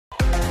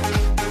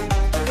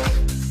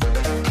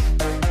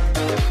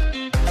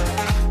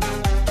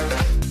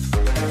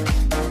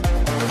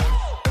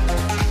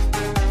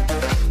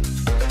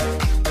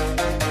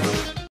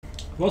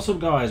What's up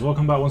guys,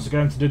 welcome back once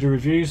again to Diddy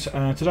Reviews.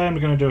 Today I'm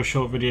going to do a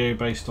short video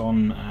based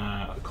on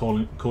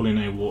calling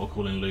a water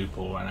cooling loop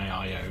or an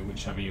AIO,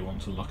 whichever you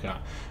want to look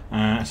at.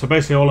 So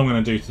basically all I'm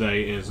going to do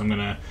today is I'm going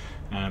to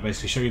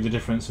basically show you the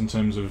difference in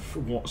terms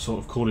of what sort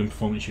of cooling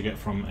performance you get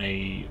from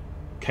a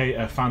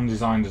fan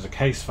designed as a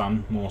case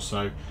fan, more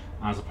so,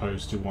 as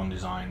opposed to one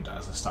designed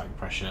as a static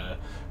pressure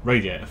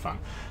radiator fan.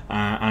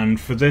 And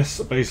for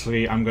this,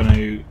 basically I'm going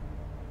to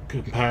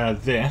compare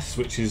this,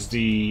 which is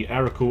the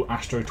Aerocool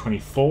Astro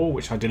 24,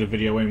 which I did a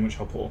video in, which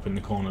I'll put up in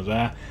the corner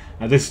there.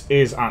 This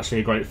is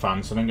actually a great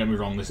fan, so don't get me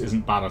wrong, this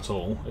isn't bad at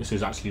all. This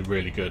is actually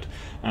really good.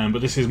 But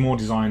this is more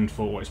designed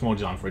for, it's more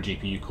designed for a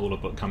GPU cooler,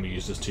 but can be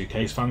used as two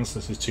case fans.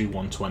 This is two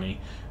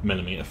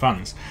 120mm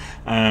fans.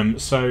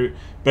 So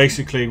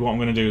basically what I'm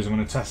going to do is I'm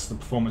going to test the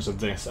performance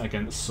of this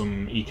against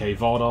some EK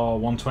Vardar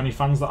 120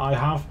 fans that I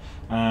have.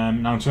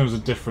 Now in terms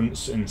of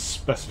difference in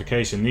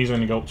specification, these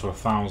only go up to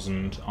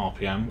 1000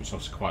 RPM, which is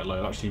obviously quite low.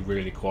 They're actually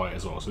really quiet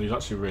as well, so these are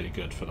actually really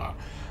good for that.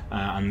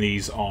 And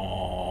these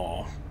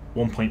are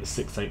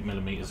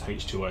 1.68mm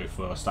H2O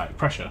for static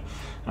pressure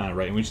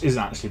rating, which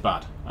isn't actually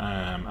bad.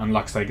 And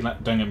like I say,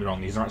 don't get me wrong,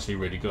 these are actually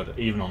really good.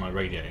 Even on a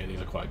radiator, these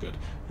are quite good.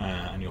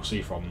 And you'll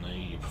see from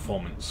the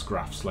performance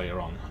graphs later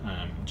on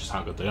just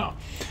how good they are.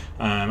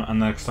 And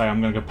like I say,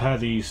 I'm going to compare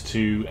these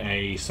to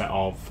a set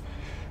of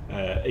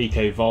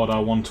EK Vardar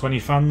 120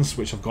 fans,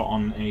 which I've got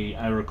on a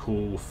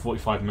Aerocool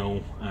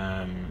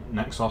 45mm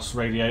Nexus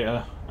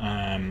radiator. So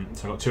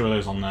I've got two of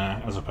those on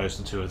there as opposed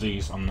to two of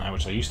these on there,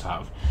 which I used to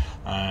have.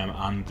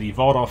 And the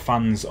Vardar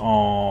fans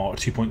are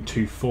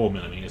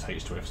 2.24mm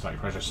H2O for static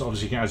pressure. So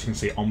obviously, as you can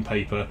see on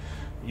paper,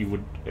 you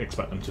would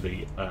expect them to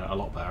be a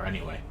lot better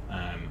anyway.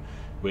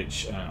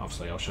 Which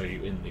obviously I'll show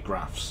you in the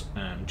graphs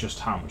just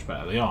how much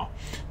better they are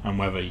and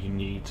whether you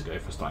need to go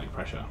for static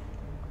pressure.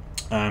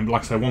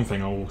 Like I say, one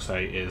thing I will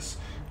say is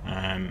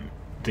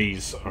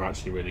these are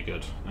actually really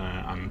good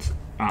and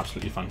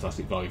absolutely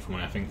fantastic value for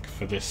money. I think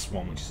for this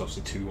one, which is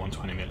obviously two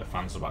 120mm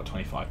fans, about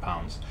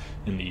 £25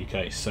 in the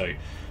UK, so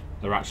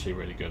they're actually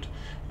really good.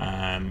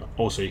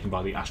 Also, you can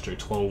buy the Astro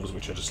 12s,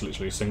 which are just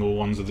literally single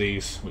ones of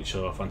these, which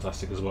are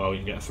fantastic as well. You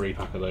can get a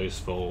 3-pack of those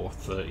for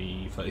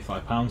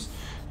 £35.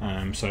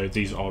 So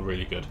these are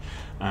really good.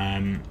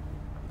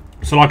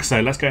 So like I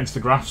say, let's get into the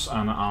graphs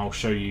and I'll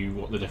show you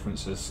what the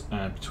difference is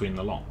between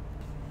the lot.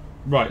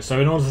 Right, so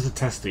in order to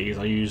test these,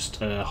 I used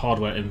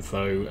hardware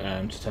info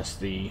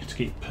to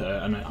keep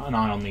an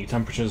eye on the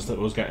temperatures that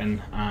I was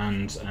getting,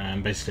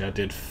 and basically I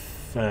did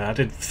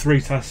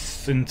 3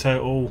 tests in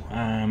total,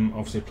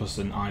 obviously plus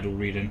an idle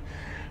reading,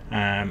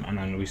 and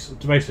then we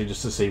basically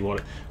just to see what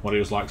it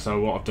was like. So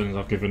what I've done is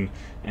I've given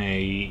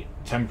a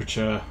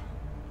temperature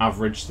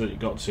average that it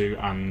got to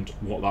and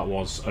what that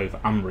was over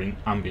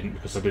ambient,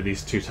 because I did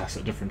these 2 tests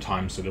at different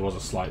times, so there was a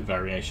slight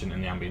variation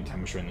in the ambient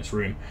temperature in this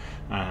room.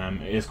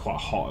 It is quite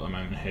hot at the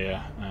moment here.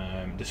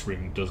 This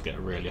room does get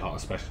really hot,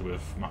 especially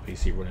with my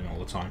PC running all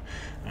the time.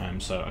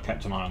 So I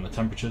kept an eye on the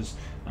temperatures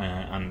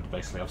and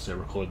basically obviously I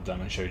recorded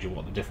them and showed you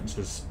what the difference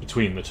is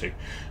between the two.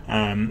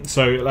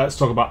 So let's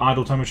talk about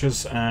idle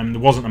temperatures. There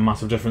wasn't a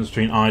massive difference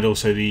between idle,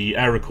 so the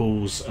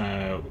Aerocools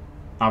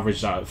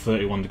averaged out at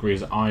 31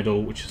 degrees at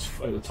idle, which is,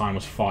 at the time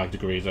was 5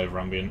 degrees over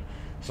ambient,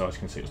 so as you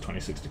can see it was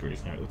 26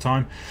 degrees now at the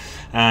time.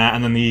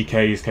 And then the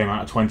EKs came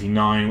out at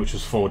 29, which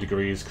was 4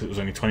 degrees because it was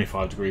only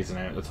 25 degrees in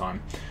there at the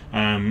time.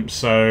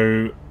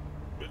 So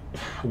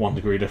 1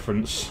 degree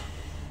difference.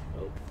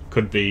 It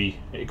could be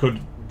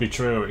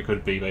true, or it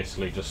could be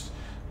basically just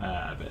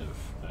a bit of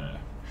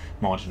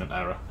margin of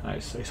error.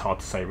 It's hard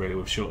to say really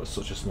with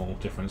such a small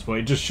difference, but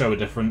it does show a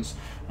difference.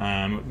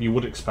 You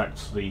would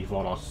expect the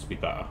Vardars to be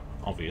better,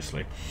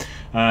 obviously.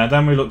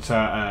 Then we looked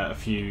at a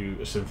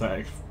few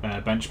synthetic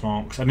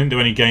benchmarks. I didn't do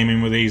any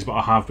gaming with these, but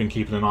I have been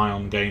keeping an eye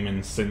on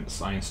gaming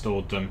since I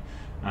installed them,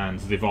 and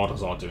the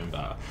Vardars are doing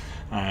better.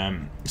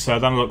 So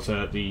then I looked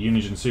at the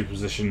Unigine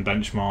superposition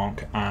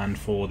benchmark, and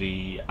for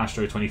the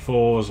Astro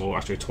 24s or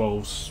Astro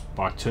 12s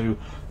by 2,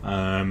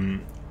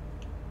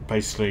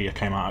 basically I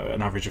came out at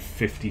an average of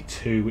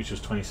 52, which was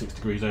 26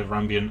 degrees over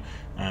ambient.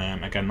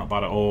 Again, not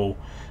bad at all.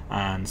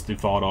 And the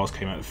Vardars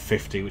came out at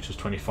 50, which was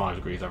 25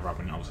 degrees over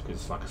ambient, obviously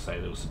because, like I say,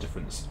 there was a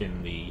difference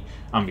in the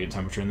ambient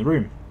temperature in the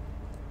room.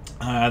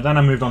 Then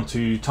I moved on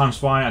to time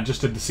spy. I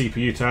just did the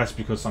CPU test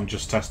because I'm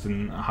just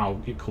testing how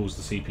it cools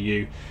the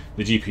CPU.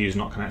 The GPU is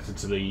not connected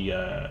to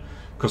the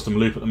custom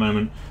loop at the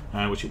moment,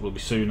 which it will be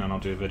soon, and I'll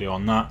do a video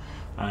on that.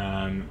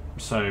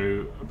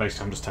 So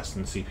basically I'm just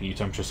testing the CPU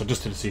temperature, so I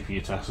just did a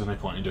CPU test, there's no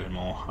point in doing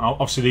more.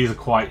 Obviously these are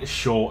quite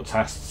short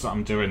tests that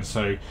I'm doing,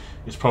 so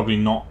it's probably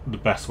not the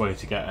best way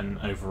to get an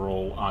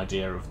overall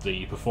idea of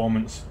the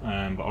performance,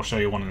 but I'll show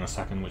you one in a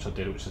second which I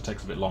did, which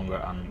takes a bit longer,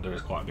 and there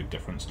is quite a big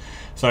difference.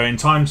 So in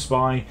time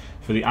spy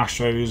for the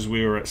Astros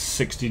we were at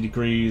 60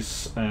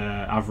 degrees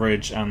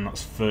average, and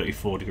that's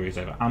 34 degrees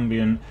over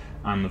ambient.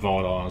 And the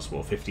Vardars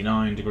were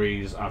 59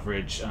 degrees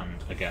average, and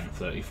again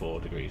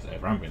 34 degrees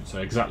over ambient, so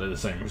exactly the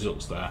same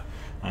results there.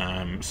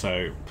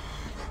 So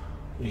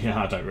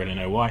yeah, I don't really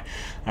know why.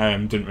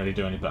 Didn't really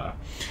do any better.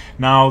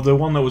 Now the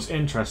one that was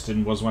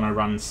interesting was when I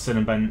ran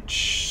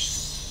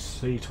Cinebench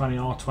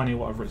C20R20,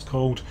 whatever it's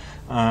called.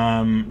 So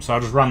I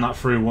just ran that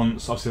through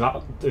once. Obviously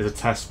that is a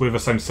test with a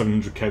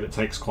 7700K that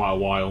takes quite a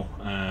while,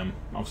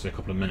 obviously a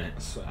couple of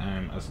minutes,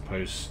 as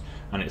opposed,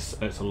 and it's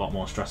a lot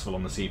more stressful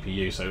on the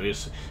CPU, so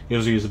it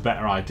gives you a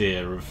better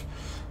idea of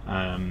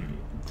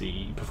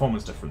the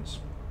performance difference.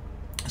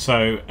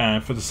 So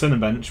for the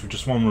Cinebench, with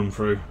just one run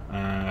through,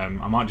 I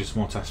might do some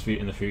more tests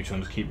in the future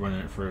and just keep running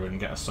it through and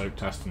get a soak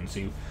test and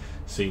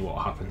see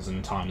what happens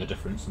and time the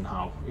difference and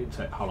how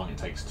long it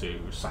takes to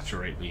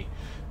saturate the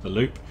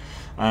loop.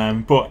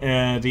 But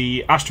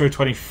the Astro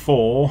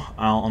 24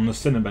 on the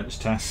Cinebench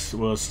test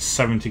was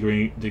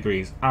 70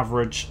 degrees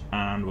average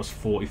and was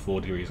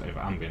 44 degrees over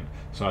ambient.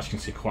 So as you can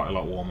see, quite a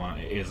lot warmer.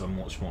 It is a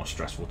much more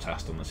stressful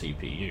test on the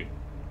CPU.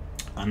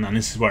 And then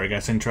this is where it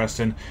gets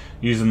interesting.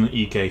 Using the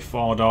EK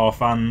Vardar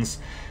fans,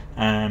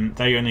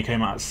 they only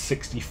came out at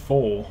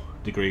 64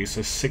 degrees,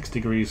 so 6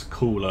 degrees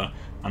cooler,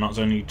 and that's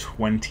only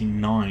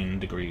 29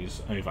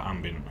 degrees over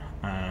ambient.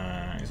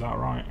 Is that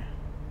right?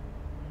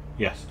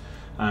 Yes.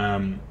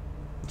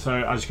 So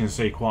as you can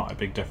see, quite a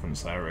big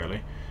difference there,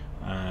 really.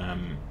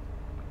 Yeah,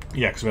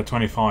 because we had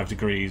 25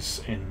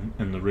 degrees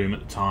in the room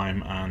at the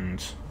time,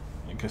 and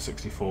I think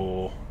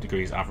 64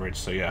 degrees average.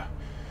 So yeah,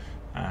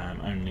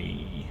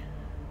 only.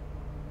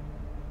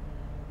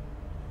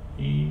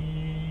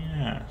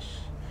 Yes.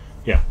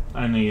 Yeah,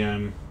 only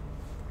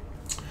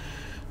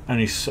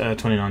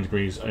 29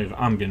 degrees over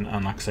ambient,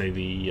 and like I say,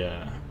 the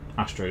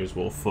Astros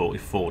were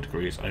 44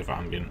 degrees over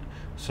ambient.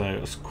 So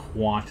it's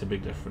quite a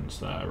big difference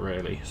there,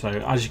 really. So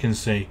as you can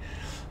see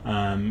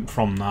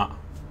from that,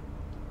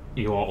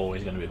 you are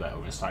always going to be better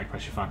with a static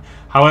pressure fan.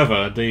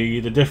 However, the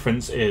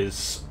difference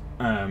is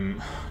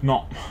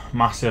not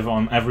massive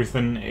on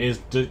everything. It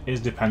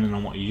is dependent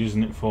on what you're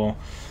using it for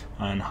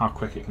and how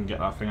quick it can get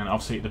that thing. And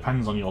obviously it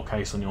depends on your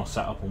case, on your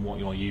setup, and what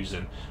you're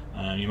using.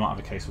 You might have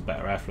a case with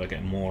better airflow,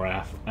 getting more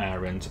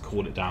air in to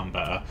cool it down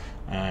better,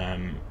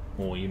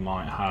 or you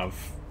might have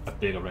a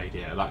bigger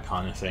radiator, that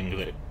kind of thing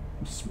that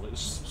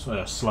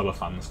slower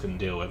fans can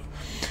deal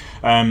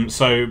with.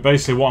 So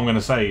basically what I'm going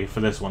to say for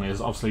this one is,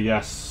 obviously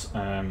yes,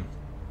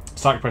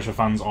 static pressure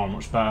fans are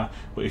much better,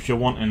 but if you're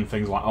wanting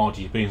things like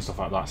RGB and stuff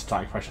like that,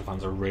 static pressure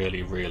fans are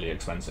really, really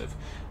expensive.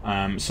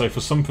 So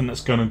for something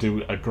that's going to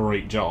do a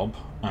great job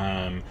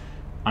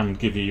and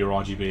give you your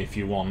RGB if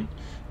you want,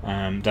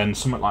 then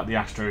something like the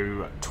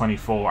Astro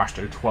 24,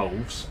 Astro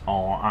 12s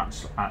are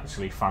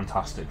actually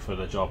fantastic for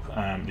the job.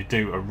 They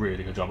do a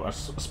really good job,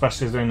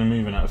 especially as they're only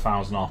moving at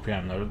 1000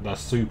 RPM. They're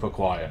super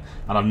quiet,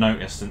 and I've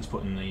noticed since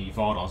putting the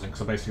Vardars in,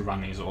 because I basically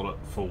ran these all at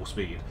full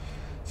speed.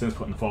 Since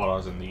putting the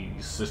Vardars in,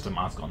 the system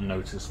has got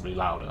noticeably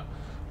louder,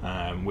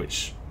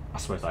 which I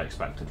suppose I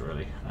expected,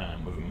 really,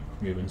 with them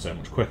moving so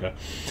much quicker.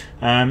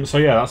 So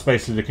yeah, that's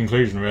basically the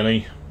conclusion,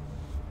 really.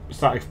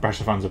 Static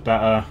pressure fans are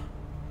better,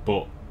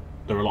 but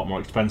they're a lot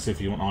more expensive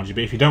if you want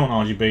RGB. If you don't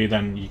want RGB,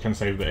 then you can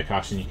save a bit of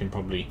cash and you can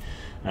probably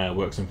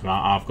work something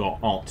out. I've got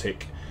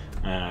Arctic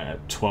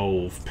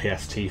 12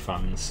 PST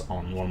fans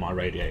on one of my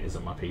radiators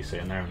at my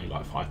PC, and they're only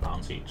like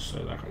 £5 each, so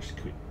they're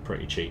actually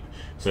pretty cheap.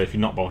 So if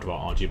you're not bothered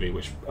about RGB,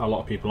 which a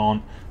lot of people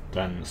aren't,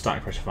 then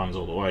static pressure fans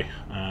all the way.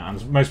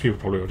 And most people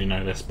probably already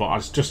know this, but I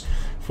was just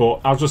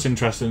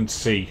interested to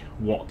see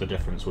what the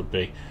difference would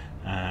be,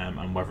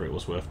 and whether it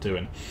was worth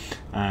doing.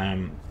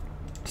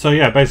 So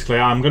yeah, basically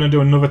I'm going to do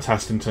another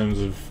test in terms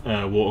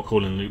of water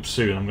cooling loops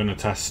soon. I'm going to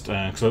test,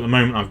 because at the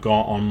moment I've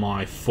got on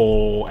my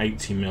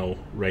 480mm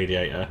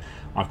radiator,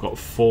 I've got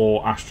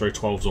 4 Astro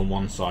 12s on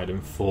one side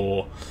and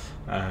 4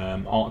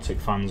 Arctic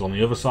fans on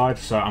the other side.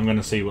 So I'm going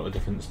to see what the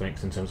difference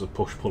makes in terms of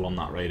push-pull on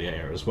that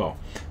radiator as well,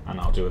 and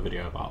I'll do a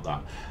video about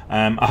that.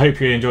 I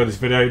hope you enjoyed this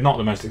video. Not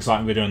the most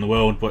exciting video in the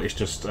world, but it's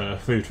just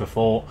food for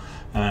thought,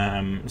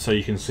 so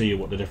you can see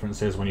what the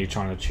difference is when you're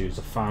trying to choose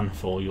a fan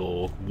for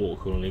your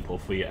water cooling loop or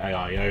for your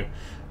AIO.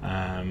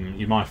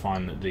 You might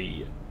find that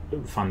the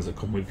fans that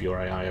come with your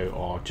AIO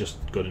are just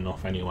good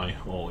enough anyway,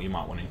 or you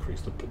might want to increase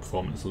the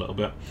performance a little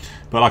bit.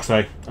 But like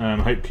I say, I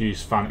hope you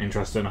found it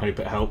interesting. I hope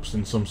it helps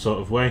in some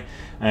sort of way.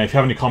 If you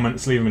have any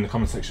comments, leave them in the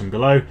comment section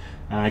below.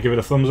 Give it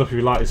a thumbs up if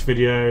you like this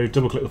video,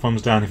 double click the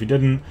thumbs down if you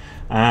didn't,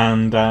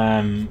 and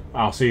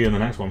I'll see you in the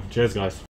next one. Cheers guys.